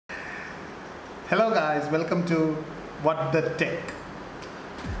Hello guys, welcome to What the Tech.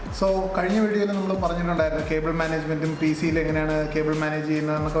 So കഴിഞ്ഞ വീഡിയോയിൽ നമ്മൾ പറഞ്ഞിട്ടുണ്ടായിരുന്നു കേബിൾ മാനേജ്മെൻറ്റും പി സിയിൽ എങ്ങനെയാണ് കേബിൾ മാനേജ്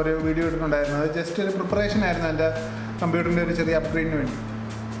ചെയ്യുന്നതെന്നൊക്കെ ഒരു വീഡിയോ ഇട്ടിട്ടുണ്ടായിരുന്നു. അത് ജസ്റ്റ് ഒരു പ്രിപ്പറേഷൻ ആയിരുന്നു എൻ്റെ കമ്പ്യൂട്ടറിൻ്റെ ഒരു ചെറിയ അപ്ഗ്രേഡിന് വേണ്ടി.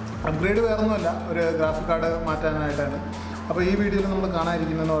 അപ്ഗ്രേഡ് വേറൊന്നുമല്ല, ഒരു ഗ്രാഫിക് കാർഡ് മാറ്റാനായിട്ടാണ്. അപ്പോൾ ഈ വീഡിയോയിൽ നമ്മൾ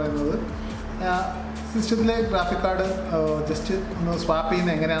കാണാതിരിക്കുന്നതെന്ന് പറയുന്നത് സിസ്റ്റത്തിലെ ഗ്രാഫിക് കാർഡ് ജസ്റ്റ് ഒന്ന് സ്വാപ്പ്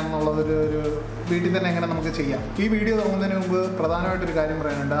ചെയ്യുന്നത് എങ്ങനെയാണെന്നുള്ളതൊരു വീട്ടിൽ തന്നെ എങ്ങനെ നമുക്ക് ചെയ്യാം. ഈ വീഡിയോ തുടങ്ങുന്നതിന് മുമ്പ് പ്രധാനമായിട്ടൊരു കാര്യം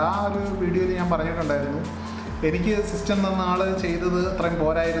പറയാനുണ്ട്. ആ ഒരു വീഡിയോയിൽ ഞാൻ പറഞ്ഞിട്ടുണ്ടായിരുന്നു എനിക്ക് സിസ്റ്റം തന്ന ആൾ ചെയ്തത് അത്രയും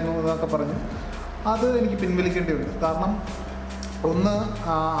പോരായിരുന്നു എന്നൊക്കെ പറഞ്ഞു. അത് എനിക്ക് പിൻവലിക്കേണ്ടിയുണ്ട്. കാരണം ഒന്ന്,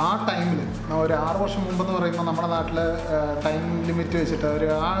 ആ ടൈമിൽ ഒരു 6 വർഷം മുമ്പെന്ന് പറയുമ്പോൾ നമ്മുടെ നാട്ടിൽ ടൈം ലിമിറ്റ് വെച്ചിട്ട് ഒരു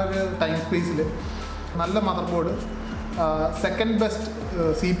ടൈം സ്പേസിൽ നല്ല mother board, second best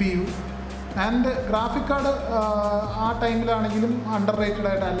CPU and graphic card ആ ടൈമിലാണെങ്കിലും അണ്ടർ റേറ്റഡ്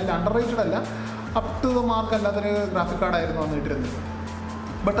ആയിട്ട്, അല്ലെങ്കിൽ അണ്ടർ റേറ്റഡ് അല്ല, അപ് ടു ദ മാർക്ക് അല്ലാത്തൊരു ഗ്രാഫിക് കാർഡായിരുന്നു വന്നിട്ടിരുന്നത്.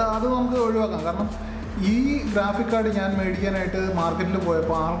 ബട്ട് അത് നമുക്ക് ഒഴിവാക്കാം. കാരണം ഈ ഗ്രാഫിക് കാർഡ് ഞാൻ മേടിക്കാനായിട്ട് മാർക്കറ്റിൽ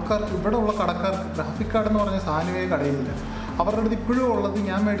പോയപ്പോൾ ആൾക്കാർക്ക്, ഇവിടെ ഉള്ള കടക്കാർക്ക് ഗ്രാഫിക് കാർഡ് എന്ന് പറഞ്ഞ സാധനമേ കടയിലില്ല. അവരുടെ അടുത്ത് ഇപ്പോഴും ഉള്ളത്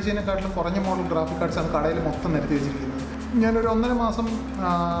ഞാൻ മേടിച്ചതിനെക്കാട്ടിലും കുറഞ്ഞ മോഡൽ ഗ്രാഫിക് കാർഡ്സാണ് കടയിൽ മൊത്തം നിരത്തി വെച്ചിരിക്കുന്നത്. ഞാനൊരു 1.5 മാസം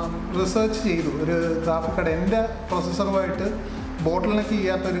റിസർച്ച് ചെയ്തു ഒരു ഗ്രാഫിക് കാർഡ് എൻ്റെ പ്രൊസസ്സറുമായിട്ട് ബോട്ടിൽ നെക്ക്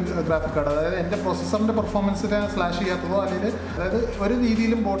ചെയ്യാത്തൊരു ഗ്രാഫിക് കാർഡ്, അതായത് എൻ്റെ പ്രൊസസ്സറിൻ്റെ പെർഫോമൻസിനെ സ്ലാഷ് ചെയ്യാത്തതോ അല്ലെങ്കിൽ അതായത് ഒരു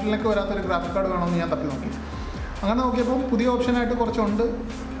രീതിയിലും ബോട്ടിൽ നെക്ക് വരാത്തൊരു ഗ്രാഫിക് കാർഡ് വേണമെന്ന് ഞാൻ തപ്പി നോക്കി. അങ്ങനെ നോക്കിയപ്പോൾ പുതിയ ഓപ്ഷനായിട്ട് കുറച്ചുണ്ട്.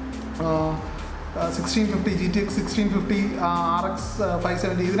 1650 GTX 1650 RX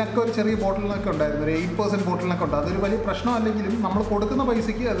 570 ഇതിനൊക്കെ ഒരു ചെറിയ ബോട്ടിൽ നെക്ക് ഉണ്ടായിരുന്നു. ഒരു 8% ബോട്ടിൽ നെക്ക് ഉണ്ട്. അതൊരു വലിയ പ്രശ്നമല്ലെങ്കിലും നമ്മൾ കൊടുക്കുന്ന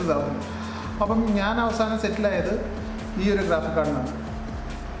പൈസയ്ക്ക് അത് ഇതാവുന്നു. അപ്പം ഞാൻ അവസാനം സെറ്റിലായത് ഈ ഒരു ഗ്രാഫിക് കാർഡിനാണ്.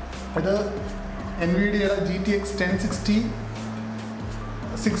 ഇത് NVIDIAയുടെ GTX 1060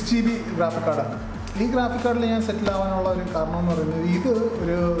 6GB ഗ്രാഫിക് കാർഡാണ്. ഈ ഗ്രാഫിക് കാർഡിൽ ഞാൻ സെറ്റിലാവാനുള്ള ഒരു കാരണം എന്ന് പറയുന്നത് ഇത്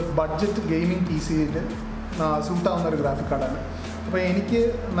ഒരു ബഡ്ജറ്റ് ഗെയിമിംഗ് PC-യിൽ സൂട്ടാവുന്ന ഒരു ഗ്രാഫിക് കാർഡാണ്. അപ്പോൾ എനിക്ക്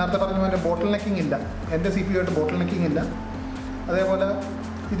നേരത്തെ പറഞ്ഞ പോലെ ബോട്ടിൽ നെക്കിംഗ് ഇല്ല, എൻ്റെ CPU ആയിട്ട് ബോട്ടിൽ നെക്കിംഗ് ഇല്ല. അതേപോലെ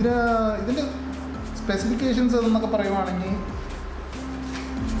ഇതിൻ്റെ സ്പെസിഫിക്കേഷൻസ് എന്നൊക്കെ പറയുവാണെങ്കിൽ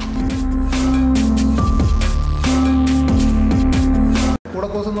CUDA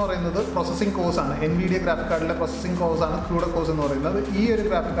കോഴ്സ് എന്ന് പറയുന്നത് പ്രോസസ്സിംഗ് കോഴ്സാണ്. NVIDIA ഗ്രാഫിക് കാർഡിലെ പ്രോസസ്സിംഗ് കോഴ്സാണ് CUDA കോഴ്സ് എന്ന് പറയുന്നത്. ഈ ഒരു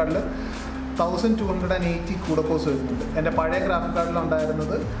ഗ്രാഫിക് കാർഡിൽ 1280 CUDA കോഴ്സ് വരുന്നുണ്ട്. എൻ്റെ പഴയ ഗ്രാഫിക്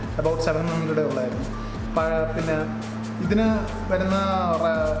കാർഡിലുണ്ടായിരുന്നത് അബൌട്ട് 700 ഉള്ളായിരുന്നു. പിന്നെ ഇതിന് വരുന്ന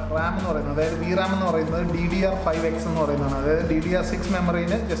റാം എന്ന് പറയുന്നത്, അതായത് VRAM എന്ന് പറയുന്നത് DDR5X എന്ന് പറയുന്നതാണ്. അതായത് DDR6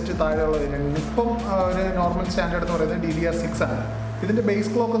 മെമ്മറീന് ജസ്റ്റ് താഴെയുള്ള വേരിയൻ്റ്. ഇപ്പം ഒരു നോർമൽ സ്റ്റാൻഡേർഡ് എന്ന് പറയുന്നത് DDR6 ആണ്. ഇതിൻ്റെ ബേസ്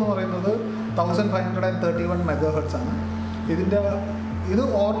ക്ലോക്ക് എന്ന് പറയുന്നത് 1531 MHz ആണ്. ഇത്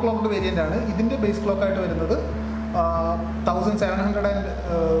ഓവർ ക്ലോക്ക്ഡ് വേരിയൻ്റ് ആണ്. ഇതിൻ്റെ ബേസ് ക്ലോക്കായിട്ട് വരുന്നത്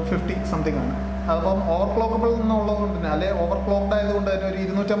 1750 സംതിങ് ആണ്. അപ്പം ഓവർ ക്ലോക്കബിൾ എന്നുള്ളത് കൊണ്ട് തന്നെ, അല്ലെങ്കിൽ ഓവർ ക്ലോക്ക്ഡ് ആയതുകൊണ്ട് തന്നെ ഒരു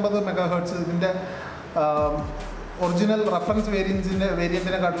 250 MHz ഇതിൻ്റെ ഒറിജിനൽ റെഫറൻസ്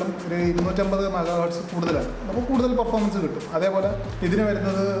വേരിയൻറ്റിനെക്കാട്ടിലും ഒരു 250 MHz കൂടുതലാണ്. അപ്പോൾ കൂടുതൽ പെർഫോമൻസ് കിട്ടും. അതേപോലെ ഇതിന്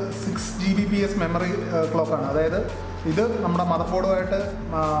വരുന്നത് 6 Gbps മെമ്മറി ക്ലോക്കാണ്. അതായത് ഇത് നമ്മുടെ മദർ ബോർഡുമായിട്ട്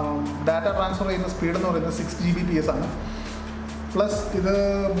ഡാറ്റ ട്രാൻസ്ഫർ ചെയ്യുന്ന സ്പീഡ് എന്ന് പറയുന്നത് 6 Gbps ആണ്. പ്ലസ് ഇത്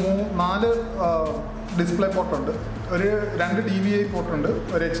 4 ഡിസ്പ്ലേ പോർട്ടുണ്ട്, ഒരു 2 DVI പോർട്ടുണ്ട്,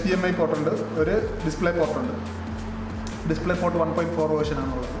 ഒരു HDMI പോർട്ടുണ്ട്, ഒരു ഡിസ്പ്ലേ പോർട്ടുണ്ട്. Display port 1.4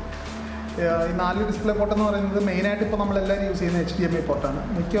 വേർഷനാണുള്ളത്. ഈ 4 ഡിസ്പ്ലേ പോർട്ട് എന്ന് പറയുന്നത് മെയിനായിട്ട് ഇപ്പോൾ നമ്മളെല്ലാവരും യൂസ് ചെയ്യുന്ന HDMI പോർട്ടാണ്.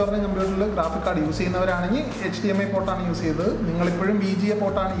 മിക്കവാറും കമ്പ്യൂട്ടറിൽ graphic card use ചെയ്യുന്നവരാണെങ്കിൽ HDMI പോർട്ടാണ് use ചെയ്തത്. നിങ്ങളിപ്പോഴും VGA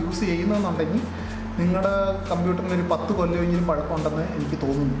പോർട്ടാണ് യൂസ് ചെയ്യുന്നതെന്നുണ്ടെങ്കിൽ നിങ്ങളുടെ കമ്പ്യൂട്ടറിന് ഒരു 10 കൊല്ലമെങ്കിലും പഴക്കമുണ്ടെന്ന് എനിക്ക്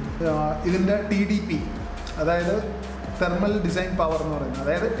തോന്നുന്നു. ഇതിൻ്റെ TDP, അതായത് തെർമൽ ഡിസൈൻ പവർ എന്ന് പറയുന്നത്,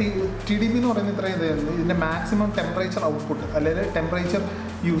 അതായത് TDP എന്ന് പറയുന്നത് ഇത്രയും ഇതായിരുന്നു. ഇതിൻ്റെ മാക്സിമം ടെമ്പറേച്ചർ ഔട്ട്പുട്ട്, അല്ലെങ്കിൽ ടെമ്പറേച്ചർ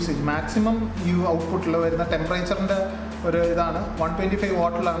യൂസേജ്, മാക്സിമം ഔട്ട്പുട്ടിൽ വരുന്ന ടെമ്പറേച്ചറിൻ്റെ ഒരു ഇതാണ് 125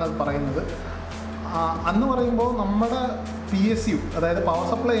 വാട്ടിലാണ് അത് പറയുന്നത്. അന്ന് പറയുമ്പോൾ നമ്മുടെ PSU, അതായത് പവർ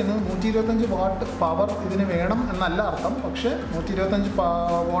സപ്ലൈന്ന് 125 വാട്ട് പവർ ഇതിന് വേണം എന്നല്ല അർത്ഥം. പക്ഷേ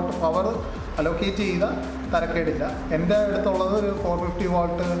 125 വാട്ട് പവർ അലോക്കേറ്റ് ചെയ്ത തരക്കേടില്ല. എൻ്റെ അടുത്തുള്ളത് ഒരു 450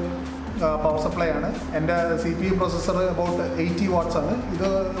 വാട്ട് പവർ സപ്ലൈ ആണ്. എൻ്റെ CPU പ്രോസസ്സർ അബൌട്ട് 80 വാട്ട്സ് ആണ്. ഇത്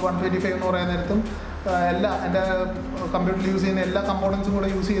 125 എന്ന് പറയുന്ന നേരത്തും എൻ്റെ കമ്പ്യൂട്ടറിൽ യൂസ് ചെയ്യുന്ന എല്ലാ കമ്പോണൻസും കൂടെ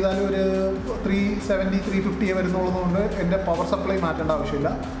യൂസ് ചെയ്താലും ഒരു 370 350 വരുന്നുള്ളതുകൊണ്ട് എൻ്റെ പവർ സപ്ലൈ മാറ്റേണ്ട ആവശ്യമില്ല.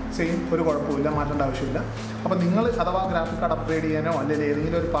 സെയിം, ഒരു കുഴപ്പമില്ല, മാറ്റേണ്ട ആവശ്യമില്ല. അപ്പോൾ നിങ്ങൾ അഥവാ ഗ്രാഫിക് കാർഡ് അപ്ഗ്രേഡ് ചെയ്യാനോ അല്ലെങ്കിൽ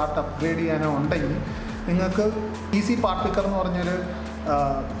ഏതെങ്കിലും ഒരു പാർട്ട് അപ്ഗ്രേഡ് ചെയ്യാനോ ഉണ്ടെങ്കിൽ നിങ്ങൾക്ക് PC പാർട്ട് പിക്കർ എന്ന് പറഞ്ഞൊരു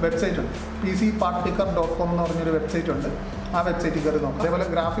വെബ്സൈറ്റ് ഉണ്ട്. PCpartpicker.com എന്ന് പറഞ്ഞൊരു വെബ്സൈറ്റ് ഉണ്ട്. ആ വെബ്സൈറ്റിൽ കയറി നോക്കാം. അതേപോലെ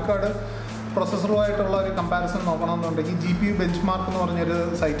ഗ്രാഫിക് കാർഡ് പ്രൊസസ്സറുമായിട്ടുള്ള ഒരു കമ്പാരിസൺ നോക്കണമെന്നുണ്ടെങ്കിൽ GPU ബെഞ്ച്മാർക്ക് എന്ന് പറഞ്ഞൊരു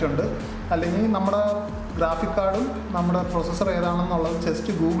സൈറ്റ് ഉണ്ട്. അല്ലെങ്കിൽ നമ്മുടെ ഗ്രാഫിക് കാർഡും നമ്മുടെ പ്രൊസസ്സർ ഏതാണെന്നുള്ളത്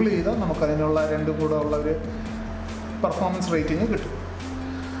ജസ്റ്റ് ഗൂഗിൾ ചെയ്താൽ നമുക്കതിനുള്ള രണ്ടും കൂടെ ഉള്ള ഒരു പെർഫോമൻസ് റേറ്റിംഗ് കിട്ടും.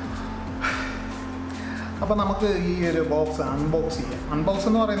 അപ്പോൾ നമുക്ക് ഈ ഒരു ബോക്സ് അൺബോക്സ് ചെയ്യാം. അൺബോക്സ്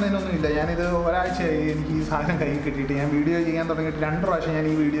എന്ന് പറയുന്നതിനൊന്നുമില്ല. ഞാനിത് ഒരാഴ്ചയായി എനിക്ക് ഈ സാധനം കയ്യിൽ കിട്ടിയിട്ട്. ഞാൻ വീഡിയോ ചെയ്യാൻ തുടങ്ങിയിട്ട് 2 പ്രാവശ്യം ഞാൻ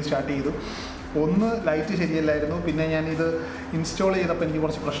ഈ വീഡിയോ സ്റ്റാർട്ട് ചെയ്തു. ഒന്ന് ലൈറ്റ് ശരിയല്ലായിരുന്നു, പിന്നെ ഞാനിത് ഇൻസ്റ്റാൾ ചെയ്തപ്പോൾ എനിക്ക്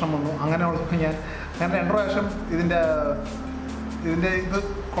കുറച്ച് പ്രശ്നം വന്നു. അങ്ങനെയുള്ളപ്പോൾ ഞാൻ 2 പ്രാവശ്യം ഇതിൻ്റെ ഇത്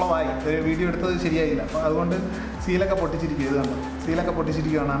കുളമായി. ഒരു വീഡിയോ എടുത്തത് ശരിയായില്ല. അപ്പോൾ അതുകൊണ്ട് സീലൊക്കെ പൊട്ടിച്ചിരിക്കുക. ഇത് കണ്ടോ, സീലൊക്കെ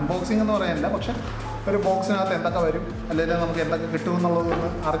പൊട്ടിച്ചിരിക്കുകയാണ്. അൺബോക്സിംഗ് എന്ന് പറയാനില്ല, പക്ഷേ ഒരു ബോക്സിനകത്ത് എന്തൊക്കെ വരും അല്ലെങ്കിൽ നമുക്ക് എന്തൊക്കെ കിട്ടുമെന്നുള്ളതൊന്ന്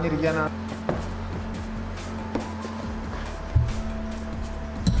അറിഞ്ഞിരിക്കാനാണ്.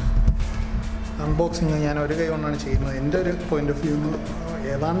 അൺബോക്സിങ് ഞാൻ ഒരു കൈ കൊണ്ടാണ് ചെയ്യുന്നത്. എൻ്റെ ഒരു പോയിൻ്റ് ഓഫ് വ്യൂ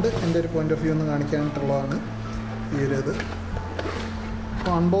ഏതാണ്ട് എൻ്റെ ഒരു പോയിൻ്റ് ഓഫ് വ്യൂ ഒന്ന് കാണിക്കാനായിട്ടുള്ളതാണ് ഈ ഒരു ഇത്.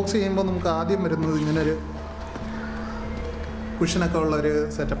 അപ്പോൾ അൺബോക്സ് ചെയ്യുമ്പോൾ നമുക്ക് ആദ്യം വരുന്നത് ഇങ്ങനൊരു കുഷനൊക്കെ ഉള്ളൊരു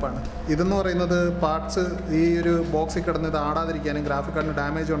സെറ്റപ്പാണ്. ഇതെന്ന് പറയുന്നത് പാർട്സ് ഈ ഒരു ബോക്സിൽ കിടന്ന് ഇത് ആടാതിരിക്കാനും ഗ്രാഫിക് കാർഡിന്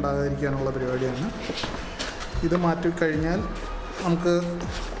ഡാമേജ് ഉണ്ടാകാതിരിക്കാനുള്ള പരിപാടിയാണ്. ഇത് മാറ്റിക്കഴിഞ്ഞാൽ നമുക്ക്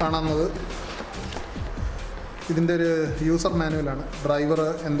കാണാവുന്നത് ഇതിൻ്റെ ഒരു യൂസർ മാനുവലാണ്. ഡ്രൈവർ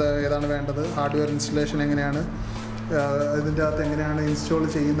ഏതാണ് വേണ്ടത്, ഹാർഡ്വെയർ ഇൻസ്റ്റലേഷൻ എങ്ങനെയാണ്, ഇതിൻ്റെ അകത്ത് എങ്ങനെയാണ് ഇൻസ്റ്റാൾ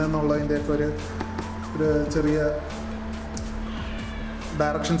ചെയ്യുന്നതെന്നുള്ളതിൻ്റെയൊക്കെ ഒരു ചെറിയ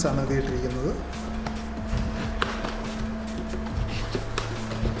ഡയറക്ഷൻസാണ് ഇത് ഇട്ടിരിക്കുന്നത്.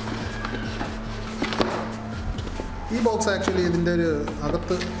 ഈ ബോക്സ് ആക്ച്വലി ഇതിൻ്റെ ഒരു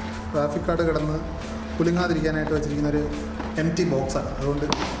അകത്ത് ഗ്രാഫിക് കാർഡ് കിടന്ന് കുലുങ്ങാതിരിക്കാനായിട്ട് വെച്ചിരിക്കുന്ന ഒരു എംപ്റ്റി ബോക്സാണ്.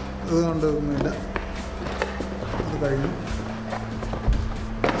 അതുകൊണ്ട് ഒന്നുമില്ല. അത് കഴിഞ്ഞു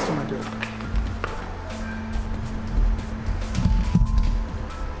മാറ്റി വെക്കാം.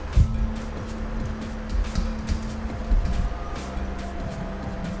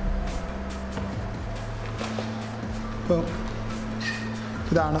 അപ്പോൾ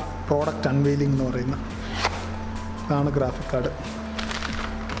ഇതാണ് പ്രോഡക്റ്റ് അൺവെയിലിംഗ് എന്ന് പറയുന്നത്. ഇതാണ് ഗ്രാഫിക് കാർഡ്.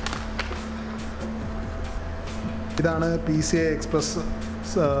 ഇതാണ് PCI എക്സ്പ്രസ്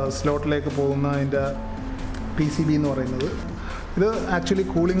സ്ലോട്ടിലേക്ക് പോകുന്ന അതിൻ്റെ PCB എന്ന് പറയുന്നത്. ഇത് ആക്ച്വലി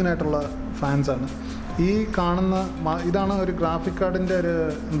കൂളിങ്ങിനായിട്ടുള്ള ഫാൻസാണ്. ഈ കാണുന്ന ഇതാണ് ഒരു ഗ്രാഫിക് കാർഡിൻ്റെ ഒരു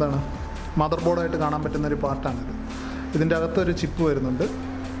മദർ ബോർഡായിട്ട് കാണാൻ പറ്റുന്നൊരു പാർട്ടാണിത്. ഇതിൻ്റെ അകത്തൊരു ചിപ്പ് വരുന്നുണ്ട്.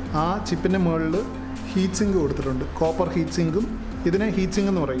 ആ ചിപ്പിൻ്റെ മുകളിൽ ഹീറ്റ് സിങ്ക് കൊടുത്തിട്ടുണ്ട്. Copper heat സിങ്കും. ഇതിനെ ഹീറ്റ് സിങ്ക്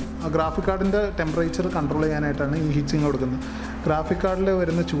എന്ന് പറയും. ആ ഗ്രാഫിക് കാർഡിൻ്റെ ടെമ്പറേച്ചർ കൺട്രോൾ ചെയ്യാനായിട്ടാണ് ഈ ഹീറ്റ് സിങ്ക് കൊടുക്കുന്നത്. ഗ്രാഫിക് കാർഡിൽ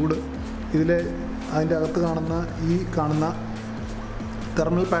വരുന്ന ചൂട് അതിൻ്റെ അകത്ത് കാണുന്ന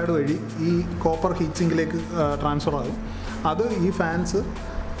തെർമൽ പാഡ് വഴി ഈ കോപ്പർ ഹീറ്റ് സിങ്കിലേക്ക് ട്രാൻസ്ഫർ ആകും. അത് ഈ ഫാൻസ്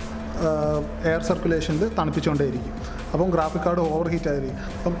എയർ സർക്കുലേഷനിൽ തണുപ്പിച്ചുകൊണ്ടേയിരിക്കും. അപ്പം ഗ്രാഫിക് കാർഡ് ഓവർ ഹീറ്റ് ആയിരിക്കും.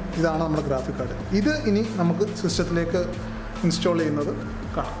 അപ്പം ഇതാണ് നമ്മുടെ ഗ്രാഫിക് കാർഡ്. ഇത് ഇനി നമുക്ക് സിസ്റ്റത്തിലേക്ക് ഇൻസ്റ്റാൾ ചെയ്യുന്നത്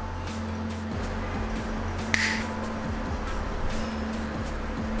കാണാം.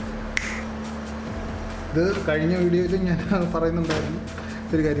 ഇത് കഴിഞ്ഞ വീഡിയോയിൽ ഞാൻ പറയുന്നുണ്ടായിരുന്നു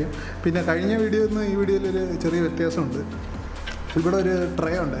ഒരു കാര്യം. പിന്നെ കഴിഞ്ഞ വീഡിയോയിൽ നിന്ന് ഈ വീഡിയോയിലൊരു ചെറിയ വ്യത്യാസമുണ്ട്. ഇവിടെ ഒരു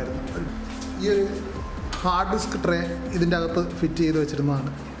ട്രേ ഉണ്ടായിരുന്നു. ഈ ഒരു ഹാർഡ് ഡിസ്ക് ട്രേ ഇതിൻ്റെ അകത്ത് ഫിറ്റ് ചെയ്ത്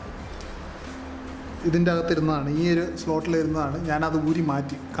വെച്ചിരുന്നതാണ്. ഈ ഒരു സ്ലോട്ടിലിരുന്നതാണ്. ഞാനത് ഊരി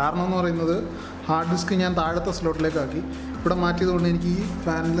മാറ്റി. കാരണം എന്ന് പറയുന്നത് ഹാർഡ് ഡിസ്ക് ഞാൻ താഴത്തെ സ്ലോട്ടിലേക്കാക്കി. ഇവിടെ മാറ്റിയതുകൊണ്ട് എനിക്ക് ഈ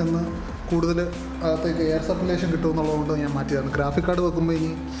ഫാനിൽ നിന്ന് കൂടുതൽ അകത്തേക്ക് എയർ സർക്കുലേഷൻ കിട്ടുമെന്നുള്ളതുകൊണ്ട് ഞാൻ മാറ്റിയതാണ്. ഗ്രാഫിക് കാർഡ് വെക്കുമ്പോൾ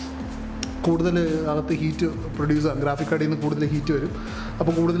ഇനി കൂടുതൽ അകത്ത് ഹീറ്റ് പ്രൊഡ്യൂസ് ആകും. ഗ്രാഫിക് കാർഡിൽ നിന്ന് കൂടുതൽ ഹീറ്റ് വരും.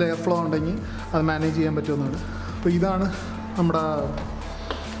 അപ്പോൾ കൂടുതൽ എയർ ഫ്ലോ ഉണ്ടെങ്കിൽ അത് മാനേജ് ചെയ്യാൻ പറ്റുമെന്നാണ്. അപ്പോൾ ഇതാണ്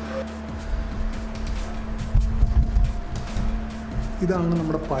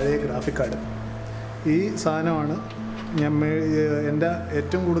നമ്മുടെ പഴയ ഗ്രാഫിക് കാർഡ്. ഈ സാധനമാണ് എൻ്റെ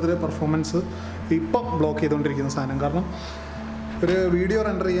ഏറ്റവും കൂടുതൽ പെർഫോമൻസ് ഇപ്പം ബ്ലോക്ക് ചെയ്തുകൊണ്ടിരിക്കുന്ന സാധനം. കാരണം ഒരു വീഡിയോ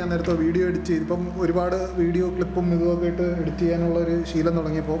റെൻഡർ ചെയ്യാൻ നേരത്തെ വീഡിയോ എഡിറ്റ് ചെയ്ത് ഇപ്പം ഒരുപാട് വീഡിയോ ക്ലിപ്പും ഇതുമൊക്കെ ഇട്ട് എഡിറ്റ് ചെയ്യാനുള്ളൊരു ശീലം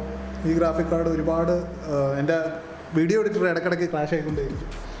തുടങ്ങിയപ്പോൾ ഈ ഗ്രാഫിക് കാർഡ് ഒരുപാട് എൻ്റെ വീഡിയോ എഡിറ്റർ ഇടയ്ക്കിടയ്ക്ക് ക്രാഷ് ആയിക്കൊണ്ടേയിരിക്കും.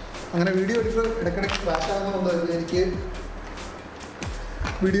 അങ്ങനെ വീഡിയോ എഡിറ്റർ ഇടയ്ക്കിടയ്ക്ക് ക്രാഷ് ആകുന്നതുകൊണ്ട് എനിക്ക്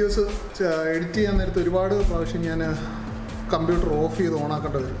വീഡിയോസ് എഡിറ്റ് ചെയ്യാൻ നേരത്തെ ഒരുപാട് പ്രാവശ്യം ഞാൻ കമ്പ്യൂട്ടർ ഓഫ് ചെയ്ത്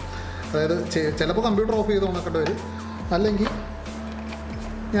ഓണാക്കേണ്ടി വരും. അതായത് ചിലപ്പോൾ കമ്പ്യൂട്ടർ ഓഫ് ചെയ്ത് ഓണാക്കേണ്ടി വരും, അല്ലെങ്കിൽ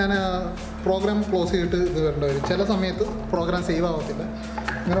ഞാൻ പ്രോഗ്രാം ക്ലോസ് ചെയ്തിട്ട് ഇത് വരേണ്ടി വരും. ചില സമയത്ത് പ്രോഗ്രാം സേവ് ആവത്തില്ല.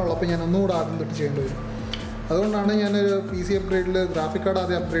 അങ്ങനെ ഉള്ളപ്പോൾ ഞാൻ ഒന്നുകൂടെ ആദ്യം തൊട്ട് ചെയ്യേണ്ടി വരും. അതുകൊണ്ടാണ് ഞാനൊരു PC അപ്ഗ്രേഡിൽ ഗ്രാഫിക് കാർഡ്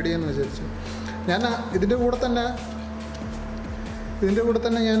ആദ്യം അപ്ഗ്രേഡ് ചെയ്യാമെന്ന് വിചാരിച്ചു. ഞാൻ ഇതിൻ്റെ കൂടെ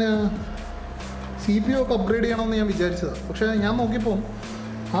തന്നെ ഞാൻ CPU ഒക്കെ അപ്ഗ്രേഡ് ചെയ്യണമെന്ന് ഞാൻ വിചാരിച്ചതാണ്. പക്ഷേ ഞാൻ നോക്കിയപ്പോൾ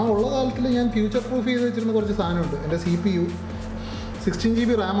ഉള്ള കാലത്തിൽ ഞാൻ ഫ്യൂച്ചർ പ്രൂഫ് ചെയ്ത് വെച്ചിരുന്ന കുറച്ച് സാധനമുണ്ട്. എൻ്റെ CPU 16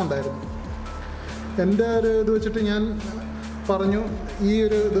 GB റാം ഉണ്ടായിരുന്നു. എൻ്റെ ഒരു ഇത് വെച്ചിട്ട് ഞാൻ പറഞ്ഞു, ഈ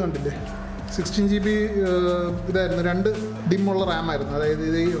ഒരു ഇത് കണ്ടില്ലേ, 16 GB ഇതായിരുന്നു. 2 ഡിമ്മുള്ള റാമായിരുന്നു. അതായത്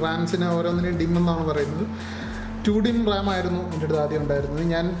ഇത് ഈ റാംസിന് ഓരോന്നിനും ഡിം എന്നാണ് പറയുന്നത്. 2 ഡിം റാമായിരുന്നു എൻ്റെ അടുത്ത് ആദ്യം ഉണ്ടായിരുന്നത്.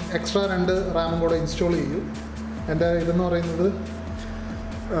 ഞാൻ എക്സ്ട്രാ 2 റാമും കൂടെ ഇൻസ്റ്റാൾ ചെയ്യും. എൻ്റെ ഇതെന്ന് പറയുന്നത്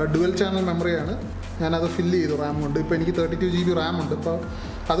ഡുവൽ ചാനൽ മെമ്മറിയാണ്. ഞാനത് ഫില്ല് ചെയ്തു റാം കൊണ്ട്. ഇപ്പോൾ എനിക്ക് 32 GB റാം ഉണ്ട്. അപ്പോൾ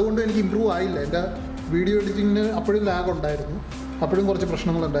അതുകൊണ്ട് എനിക്ക് ഇമ്പ്രൂവ് ആയില്ല. എൻ്റെ വീഡിയോ എഡിറ്റിങ്ങിന് അപ്പോഴും ലാഗ് ഉണ്ടായിരുന്നു, അപ്പോഴും കുറച്ച്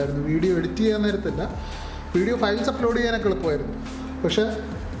പ്രശ്നങ്ങളുണ്ടായിരുന്നു. വീഡിയോ എഡിറ്റ് ചെയ്യാൻ നേരത്തില്ല, വീഡിയോ ഫയൽസ് അപ്ലോഡ് ചെയ്യാനൊക്കെ എളുപ്പമായിരുന്നു. പക്ഷേ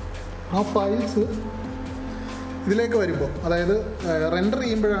ആ ഫയൽസ് ഇതിലേക്ക് വരുമ്പോൾ, അതായത് റെൻഡർ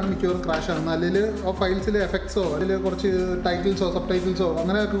ചെയ്യുമ്പോഴാണ് മിക്കവാറും ക്രാഷ് ആകുന്നത്. അല്ലെങ്കിൽ ആ ഫയൽസിൽ എഫക്ട്സോ അതിൽ കുറച്ച് ടൈറ്റിൽസോ സബ് ടൈറ്റിൽസോ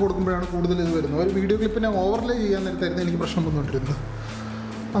അങ്ങനെയൊക്കെ കൊടുക്കുമ്പോഴാണ് കൂടുതൽ ഇത് വരുന്നത്. ഒരു വീഡിയോ ക്ലിപ്പിനെ ഓവർലേ ചെയ്യാൻ നേരത്തായിരുന്നു എനിക്ക് പ്രശ്നം വന്നുകൊണ്ടിരുന്നത്.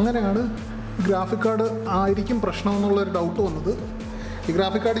 അങ്ങനെയാണ് ഗ്രാഫിക് കാർഡ് ആയിരിക്കും പ്രശ്നം എന്നുള്ളൊരു ഡൗട്ട് വന്നത്. ഈ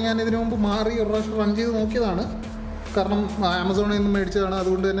ഗ്രാഫിക് കാർഡ് ഞാൻ ഇതിനു മുമ്പ് മാറി ഒരു പ്രാവശ്യം റൺ ചെയ്ത് നോക്കിയതാണ്. കാരണം ആമസോണിൽ നിന്ന് മേടിച്ചതാണ്.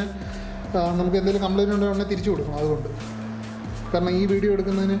 അതുകൊണ്ട് തന്നെ നമുക്ക് എന്തെങ്കിലും കംപ്ലയിൻറ്റ് ഉണ്ടെങ്കിൽ തിരിച്ചു കൊടുക്കണം. അതുകൊണ്ട് കാരണം ഈ വീഡിയോ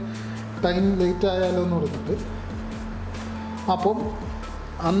എടുക്കുന്നതിന് ടൈം ലേറ്റ് ആയാലോ എന്ന് പറഞ്ഞിട്ട്. അപ്പം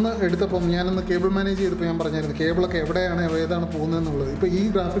അന്ന് എടുത്തപ്പം ഞാനൊന്ന് കേബിൾ മാനേജ് ചെയ്തപ്പോൾ ഞാൻ പറഞ്ഞായിരുന്നു കേബിളൊക്കെ എവിടെയാണ് ഏതാണ് പോകുന്നതെന്നുള്ളത്. ഇപ്പോൾ ഈ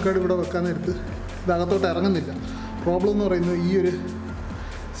ഗ്രാഫിക് കാർഡ് ഇവിടെ വെക്കാൻ നേരത്ത് ഇതകത്തോട്ട് ഇറങ്ങുന്നില്ല. പ്രോബ്ലം എന്ന് പറയുന്നത് ഈ ഒരു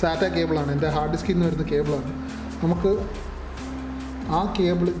സാറ്റ കേബിളാണ്, എൻ്റെ ഹാർഡ് ഡിസ്കിൽ നിന്ന് വരുന്ന കേബിളാണ്. നമുക്ക് ആ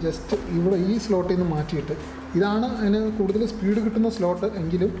കേബിൾ ജസ്റ്റ് ഇവിടെ ഈ സ്ലോട്ടിൽ നിന്ന് മാറ്റിയിട്ട്, ഇതാണ് അതിന് കൂടുതൽ സ്പീഡ് കിട്ടുന്ന സ്ലോട്ട്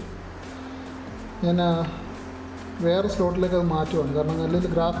എങ്കിലും ഞാൻ വേറെ സ്ലോട്ടിലേക്ക് അത് മാറ്റുവാണ്. കാരണം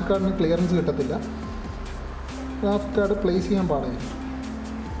അല്ലെങ്കിൽ ഗ്രാഫിക് കാർഡിന് ക്ലിയറൻസ് കിട്ടത്തില്ല, ഗ്രാഫിക് കാർഡ് പ്ലേസ് ചെയ്യാൻ പാടില്ല.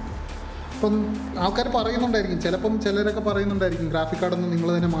 അപ്പം ആൾക്കാർ പറയുന്നുണ്ടായിരിക്കും, ചിലരൊക്കെ പറയുന്നുണ്ടായിരിക്കും ഗ്രാഫിക് കാർഡൊന്നും നിങ്ങൾ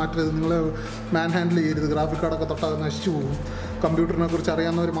തന്നെ മാറ്റരുത്, നിങ്ങൾ മാൻ ഹാൻഡിൽ ചെയ്യരുത്, ഗ്രാഫിക് കാർഡൊക്കെ തൊട്ടാൽ നശിച്ചു പോകും, കമ്പ്യൂട്ടറിനെ കുറിച്ച്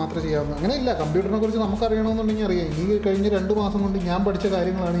അറിയാവുന്നവർ മാത്രമേ ചെയ്യാവുന്ന. അങ്ങനെയില്ല, കമ്പ്യൂട്ടറിനെ കുറിച്ച് നമുക്കറിയണമെന്നുണ്ടെങ്കിൽ അറിയാം. ഈ കഴിഞ്ഞ 2 മാസം കൊണ്ട് ഞാൻ പഠിച്ച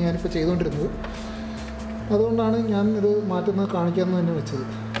കാര്യങ്ങളാണ് ഞാനിപ്പോൾ ചെയ്തുകൊണ്ടിരുന്നത്. അതുകൊണ്ടാണ് ഞാൻ ഇത് മാറ്റുന്നത് കാണിക്കാമെന്ന് തന്നെ വെച്ചത്.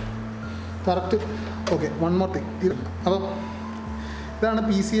 Correct. Okay, one more thing. അപ്പം ഇതാണ്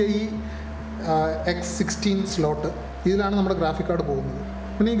PCIe X16 സ്ലോട്ട്. ഇതിലാണ് നമ്മുടെ ഗ്രാഫിക് കാർഡ് പോകുന്നത്.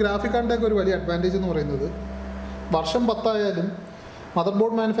 പിന്നെ ഈ ഗ്രാഫിക് കാർഡിൻ്റെയൊക്കെ ഒരു വലിയ അഡ്വാൻറ്റേജ് എന്ന് പറയുന്നത്, വർഷം 10 ആയാലും മദർ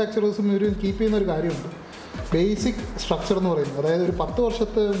ബോർഡ് മാനുഫാക്ചറേഴ്സും ഇവർ കീപ്പ് ചെയ്യുന്നൊരു കാര്യമുണ്ട്, ബേസിക് സ്ട്രക്ചർ എന്ന് പറയുന്നത്. അതായത് ഒരു 10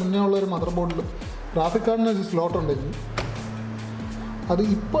 വർഷത്തെ മുന്നേ ഉള്ള ഒരു മദർ ബോർഡിൽ ഗ്രാഫിക് കാർഡിന് ഒരു സ്ലോട്ട് ഉണ്ടെങ്കിൽ അത്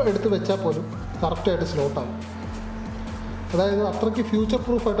ഇപ്പോൾ എടുത്ത് വെച്ചാൽ പോലും കറക്റ്റായിട്ട് സ്ലോട്ടാകും. അതായത് അത്രയ്ക്ക് ഫ്യൂച്ചർ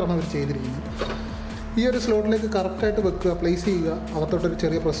പ്രൂഫായിട്ടാണ് അവർ ചെയ്തിരിക്കുന്നത്. ഈ ഒരു സ്ലോട്ടിലേക്ക് കറക്റ്റായിട്ട് വെക്കുക, പ്ലേസ് ചെയ്യുക, അകത്തോട്ടൊരു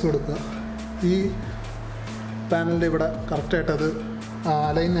ചെറിയ പ്രസ് കൊടുക്കുക, ഈ പാനലിൻ്റെ ഇവിടെ കറക്റ്റായിട്ടത്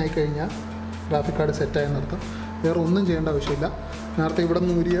അലൈൻ ആയി കഴിഞ്ഞാൽ ഗ്രാഫിക് കാർഡ് സെറ്റായി നിർത്തും. വേറെ ഒന്നും ചെയ്യേണ്ട ആവശ്യമില്ല. നേരത്തെ ഇവിടെ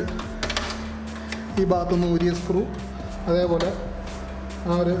നിന്ന് ഊരിയ, ഈ ഭാഗത്തുനിന്ന് ഊരിയ സ്ക്രൂ അതേപോലെ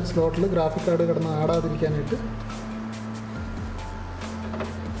ആ ഒരു സ്ലോട്ടിൽ ഗ്രാഫിക് കാർഡ് കിടന്ന് ആടാതിരിക്കാനായിട്ട്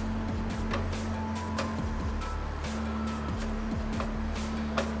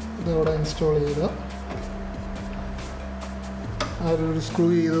ഇതവിടെ ഇൻസ്റ്റാൾ ചെയ്യുക. ആ ഒരു സ്ക്രൂ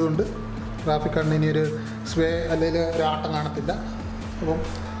ചെയ്തുകൊണ്ട് ഗ്രാഫിക് കാർഡിന് ഇനി ഒരു സ്വേ അല്ലെങ്കിൽ ഒരു ആട്ടം കാണത്തില്ല. അപ്പം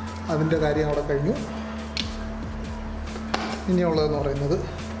അതിൻ്റെ കാര്യം അവിടെ കഴിഞ്ഞു. ഇനിയുള്ളതെന്ന് പറയുന്നത്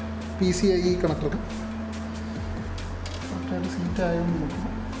PCIe കണക്ടർ. കറക്റ്റായിട്ട് സീറ്റായെന്ന്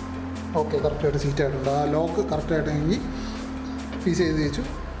നോക്കണം. ഓക്കെ, കറക്റ്റായിട്ട് സീറ്റായിട്ടുണ്ട്. ആ ലോക്ക് കറക്റ്റായിട്ടെങ്കിൽ PCIe തേച്ചു,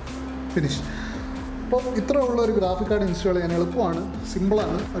 ഫിനിഷ്. അപ്പോൾ ഇത്ര ഉള്ള ഒരു ഗ്രാഫിക് കാർഡ് ഇൻസ്റ്റാൾ ചെയ്യാൻ എളുപ്പമാണ്,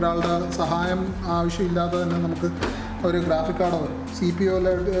 സിമ്പിളാണ്. ഒരാളുടെ സഹായം ആവശ്യമില്ലാതെ തന്നെ നമുക്ക് ഒരു ഗ്രാഫിക് കാർഡോ CPU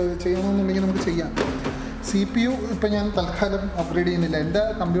ചെയ്യണമെന്നുണ്ടെങ്കിൽ നമുക്ക് ചെയ്യാം. CPU ഇപ്പം ഞാൻ തൽക്കാലം അപ്ഗ്രേഡ് ചെയ്യുന്നില്ല. എൻ്റെ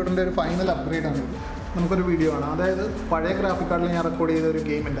കമ്പ്യൂട്ടറിൻ്റെ ഒരു ഫൈനൽ അപ്ഗ്രേഡാണ് ഇത്. നമുക്കൊരു വീഡിയോ ആണ്, അതായത് പഴയ ഗ്രാഫിക് കാർഡിൽ ഞാൻ റെക്കോർഡ് ചെയ്ത ഒരു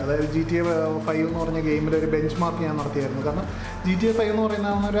ഗെയിമുണ്ട്, അതായത് GTA 5 എന്ന് പറഞ്ഞ ഗെയിമിൽ ഒരു ബെഞ്ച് മാർക്ക് ഞാൻ നടത്തിയായിരുന്നു. കാരണം GTA 5 എന്ന്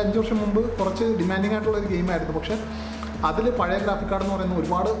പറയുന്ന ഒരു 5 വർഷം മുമ്പ് കുറച്ച് ഡിമാൻഡിങ് ആയിട്ടുള്ള ഒരു ഗെയിമായിരുന്നു. പക്ഷേ അതിൽ പഴയ ഗ്രാഫിക് കാർഡ് എന്ന് പറയുന്നത്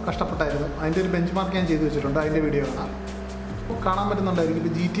ഒരുപാട് കഷ്ടപ്പെട്ടായിരുന്നു. അതിൻ്റെ ഒരു ബെഞ്ച് മാർക്ക് ഞാൻ ചെയ്ത് വെച്ചിട്ടുണ്ട്, അതിൻ്റെ വീഡിയോ കാണാൻ പറ്റുന്നുണ്ടായിരിക്കും.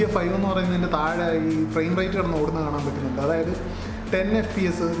 ഇപ്പോൾ GTA 5 എന്ന് പറയുന്നതിൻ്റെ താഴെ ഈ ഫ്രെയിം റേറ്റ് കിടന്ന് ഓടുന്നത് കാണാൻ പറ്റുന്നുണ്ട്. അതായത് 10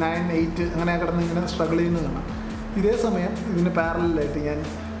 FPS 9 8 അങ്ങനെ കിടന്ന് ഇങ്ങനെ സ്ട്രഗിൾ ചെയ്യുന്നത് കാണാം. ഇതേ സമയം ഇതിന് പാരലായിട്ട് ഞാൻ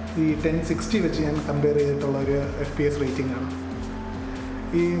ഈ 1060 വെച്ച് ഞാൻ കമ്പയർ ചെയ്തിട്ടുള്ള ഒരു FPS റേറ്റിംഗ് ആണ്.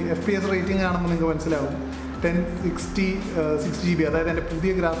 ഈ FPS റേറ്റിംഗ് കാണുമ്പോൾ നിങ്ങൾക്ക് മനസ്സിലാവും 1060 6GB, അതായത് എൻ്റെ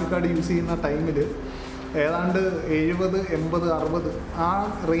പുതിയ ഗ്രാഫിക് കാർഡ് യൂസ് ചെയ്യുന്ന ടൈമിൽ ഏതാണ്ട് 70 80 60 ആ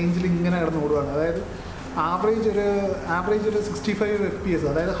റേഞ്ചിൽ ഇങ്ങനെ കിടന്ന് ഓടുകയാണ്. അതായത് ആവറേജ് ഒരു 65 FPS,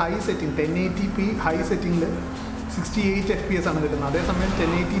 അതായത് high setting 1080p high സെറ്റിങ്ങിൽ 68 FPS ആണ് കിട്ടുന്നത്. അതേസമയം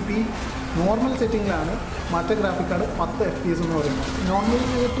 1080p നോർമൽ സെറ്റിങ്ങിലാണ് മറ്റേ ഗ്രാഫിക് കാർഡ് 10 FPS എന്ന് പറയുന്നത്. നോർമൽ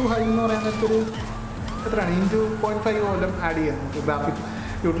ടു ഹൈ എന്ന് പറയുന്നത് ഒരു എത്രയാണ് 0.5 പോലും ആഡ് ചെയ്യാം നമുക്ക് ഗ്രാഫിക്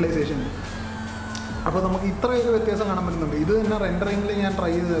യൂട്ടിലൈസേഷനിൽ. അപ്പോൾ നമുക്ക് ഇത്രയൊരു വ്യത്യാസം കാണാൻ പറ്റുന്നുണ്ട്. ഇത് തന്നെ റെൻഡറിങ്ങിൽ ഞാൻ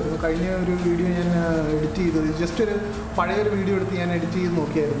ട്രൈ ചെയ്തായിരുന്നു. കഴിഞ്ഞ ഒരു വീഡിയോ ഞാൻ എഡിറ്റ് ചെയ്തത്, ജസ്റ്റ് ഒരു പഴയൊരു വീഡിയോ എടുത്ത് ഞാൻ എഡിറ്റ് ചെയ്ത്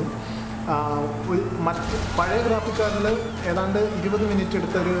നോക്കിയായിരുന്നു. മറ്റ് പഴയ ഗ്രാഫിക് കാർഡിൽ ഏതാണ്ട് 20 മിനിറ്റ്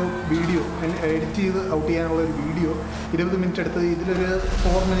എടുത്തൊരു വീഡിയോ എഡിറ്റ് ചെയ്ത് ഔട്ട് ചെയ്യാനുള്ള ഒരു വീഡിയോ 20 മിനിറ്റ് എടുത്ത് ഇതിലൊരു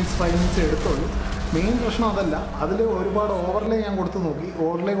 4 മിനിറ്റ്സ് 5 മിനിറ്റ്സ് എടുത്തുള്ളൂ. മെയിൻ പ്രശ്നം അതല്ല, അതിൽ ഒരുപാട് ഓവർലേ ഞാൻ കൊടുത്ത് നോക്കി.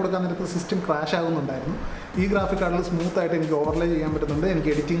 ഓവർലേ കൊടുക്കാൻ നേരത്ത് സിസ്റ്റം ക്രാഷ് ആകുന്നുണ്ടായിരുന്നു. ഈ ഗ്രാഫിക് കാർഡിൽ സ്മൂത്തായിട്ട് എനിക്ക് ഓവർലേ ചെയ്യാൻ പറ്റുന്നുണ്ട്. എനിക്ക്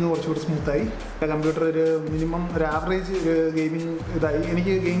എഡിറ്റിംഗ് കുറച്ചുകൂടി സ്മൂത്തായി. കമ്പ്യൂട്ടർ ഒരു മിനിമം ഒരു ആവറേജ് ഗെയിമിംഗ് ഇതായി.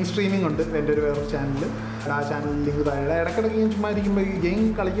 എനിക്ക് ഗെയിം സ്ട്രീമിംഗ് ഉണ്ട് എൻ്റെ ഒരു വേറൊരു ചാനൽ. ആ ചാനൽ ലിങ്ക് താഴെ. ഇടയ്ക്കിടയ്ക്ക് ഞാൻ ചുമ്മാ ഇരിക്കുമ്പോൾ ഈ ഗെയിം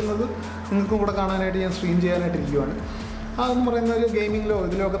കളിക്കുന്നത് നിങ്ങൾക്കും കൂടെ കാണാനായിട്ട് ഞാൻ സ്ട്രീം ചെയ്യാനായിട്ടിരിക്കുവാണ്. അതെന്ന് പറയുന്ന ഒരു ഗെയിമിങ്ങിലോ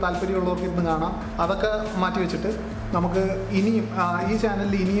ഇതിലോ ഒക്കെ താല്പര്യമുള്ളവർക്ക് ഇരുന്ന് കാണാം. അതൊക്കെ മാറ്റി വെച്ചിട്ട് നമുക്ക് ഇനിയും ഈ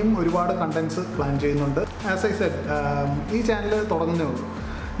ചാനലിൽ ഇനിയും ഒരുപാട് കണ്ടൻറ്റ്സ് പ്ലാൻ ചെയ്യുന്നുണ്ട്. ആസ് ഐ സെഡ്, ഈ ചാനൽ തുടങ്ങുന്നേ ഉള്ളൂ.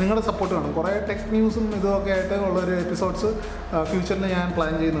 നിങ്ങളുടെ സപ്പോർട്ട് വേണം. കുറേ ടെക് ന്യൂസും ഇതുമൊക്കെ ആയിട്ട് ഉള്ളൊരു എപ്പിസോഡ്സ് ഫ്യൂച്ചറിൽ ഞാൻ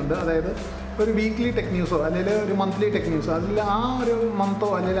പ്ലാൻ ചെയ്യുന്നുണ്ട്. അതായത് ഒരു വീക്ക്ലി ടെക് ന്യൂസോ അല്ലെങ്കിൽ ഒരു മന്ത്ലി ടെക് ന്യൂസോ, അതിൽ ആ ഒരു മന്തോ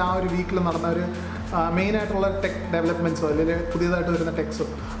അല്ലെങ്കിൽ ആ ഒരു വീക്കിൽ നടന്ന ഒരു മെയിനായിട്ടുള്ള ടെക് ഡെവലപ്മെൻറ്റ്സോ അല്ലെങ്കിൽ പുതിയതായിട്ട് വരുന്ന ടെക്സോ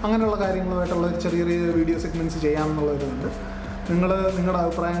അങ്ങനെയുള്ള കാര്യങ്ങളുമായിട്ടുള്ള ചെറിയ ചെറിയ വീഡിയോ സെഗ്മെൻറ്റ്സ് ചെയ്യാമെന്നുള്ള ഇതുണ്ട്. നിങ്ങൾ നിങ്ങളുടെ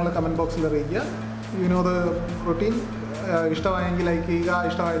അഭിപ്രായങ്ങൾ കമൻറ്റ് ബോക്സിൽ അറിയിക്കുക. വിനോദ് റൊട്ടീൻ ഇഷ്ടമായെങ്കിൽ ലൈക്ക് ചെയ്യുക,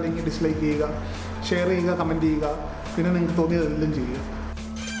 ഇഷ്ടമായില്ലെങ്കിൽ ഡിസ്ലൈക്ക് ചെയ്യുക, ഷെയർ ചെയ്യുക, കമൻറ്റ് ചെയ്യുക, പിന്നെ നിങ്ങൾക്ക് തോന്നിയതെല്ലാം ചെയ്യുക.